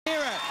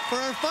for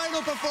our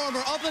final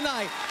performer of the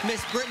night,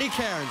 Miss Brittany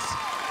Cairns.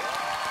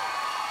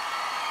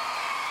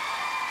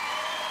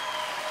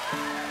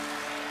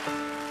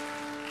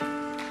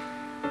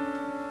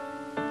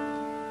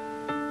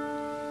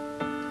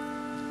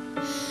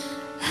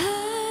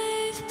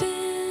 I've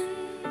been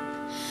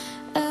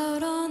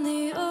out on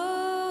the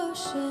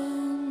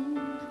ocean,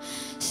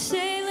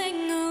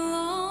 sailing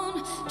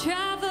alone,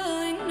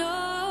 traveling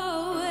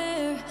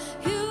nowhere.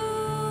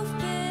 You've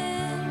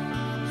been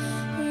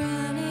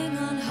running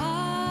on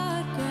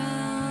hard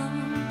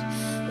ground,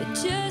 but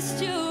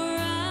just you're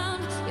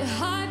around, your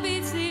heart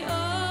beats the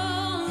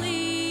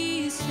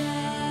only sound.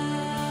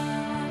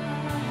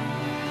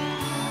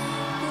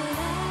 But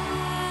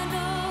I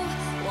know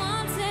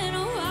once in a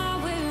while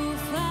we'll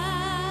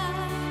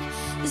fly,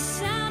 the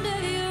sound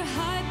of your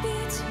heart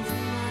beats with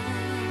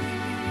mine.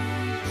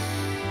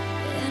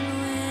 And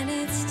when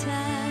it's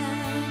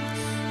time,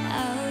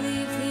 I'll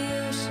leave the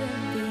ocean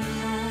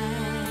behind.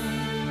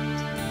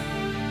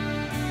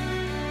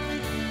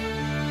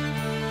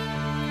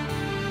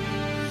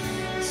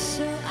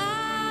 So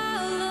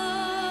I'll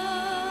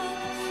look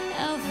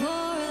out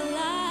for a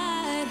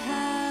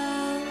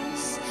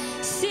lighthouse,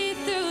 see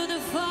through the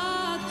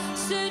fog,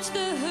 search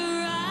the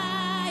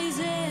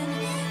horizon.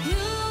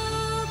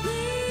 You'll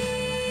be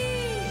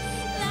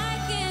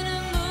like in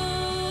a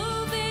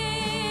movie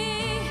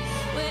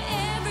where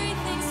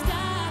everything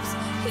stops,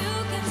 you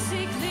can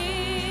see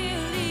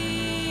clearly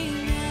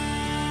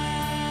now.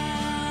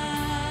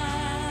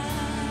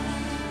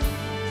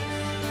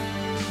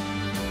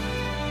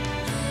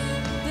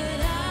 But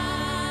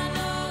I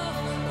know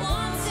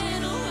once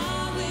in a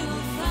while we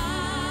will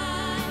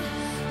find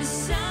the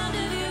sound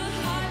of your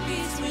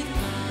heartbeats with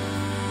mine.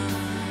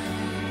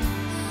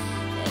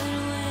 And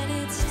when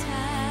it's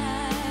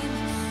time,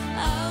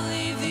 I'll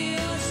leave the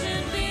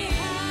ocean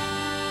behind.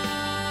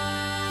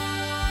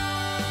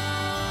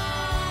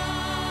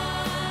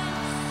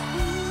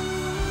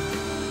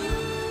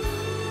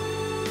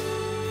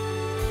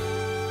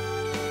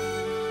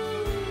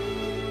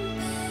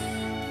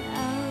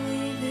 I'll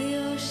leave the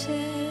ocean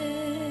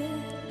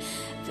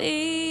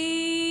behind.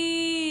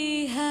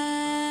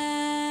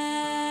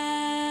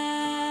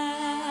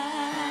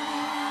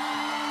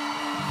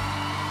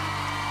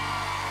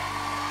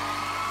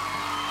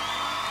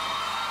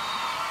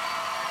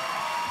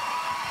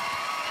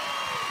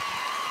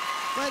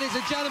 Ladies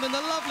and gentlemen, the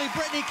lovely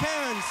Brittany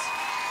Cairns.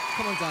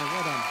 Come on down,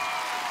 well done.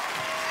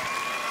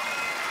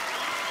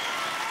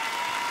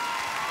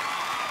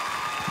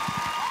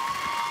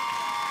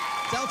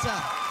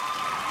 Delta,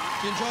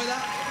 did you enjoy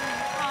that?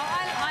 Oh,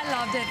 I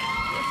loved it.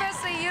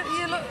 Firstly,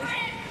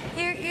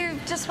 you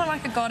just were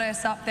like a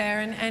goddess up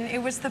there, and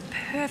it was the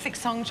perfect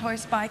song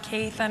choice by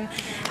Keith and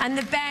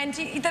the band.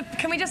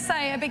 Can we just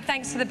say a big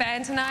thanks to the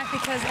band tonight,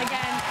 because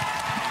again,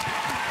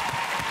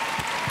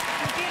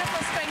 the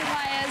beautiful string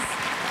players.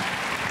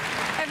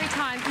 Every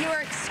time you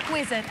are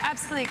exquisite,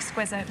 absolutely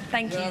exquisite.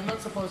 Thank you. I'm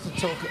not supposed to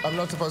talk. I'm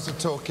not supposed to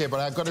talk here, but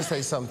I've got to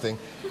say something.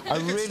 I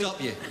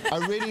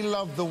really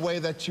love the way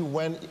that you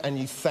went and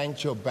you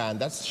thanked your band.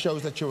 That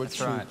shows that you're a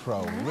true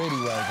pro.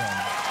 Really well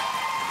done.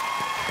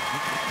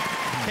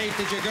 Kate,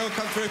 did your girl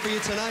come through for you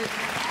tonight?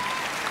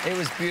 It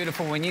was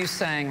beautiful. When you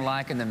sang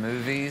like in the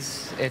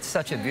movies, it's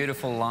such a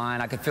beautiful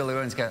line. I could feel the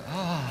audience go,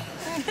 oh.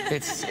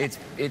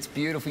 It's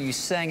beautiful. You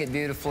sang it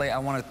beautifully. I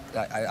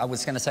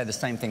was going to say the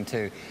same thing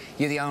too.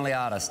 You're the only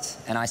artist,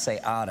 and I say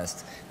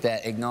artist,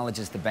 that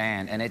acknowledges the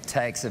band, and it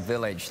takes a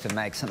village to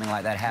make something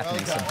like that happen.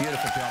 It's a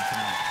beautiful job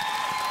tonight.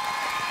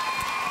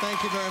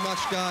 Thank you very much,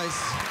 guys.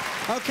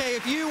 Okay,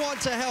 if you want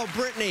to help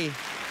Brittany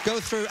go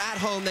through at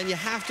home, then you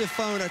have to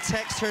phone or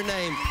text her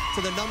name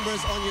to the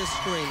numbers on your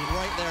screen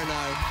right there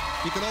now.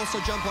 You can also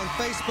jump on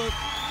Facebook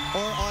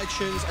or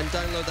iTunes and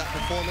download that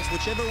performance.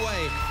 Whichever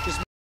way, just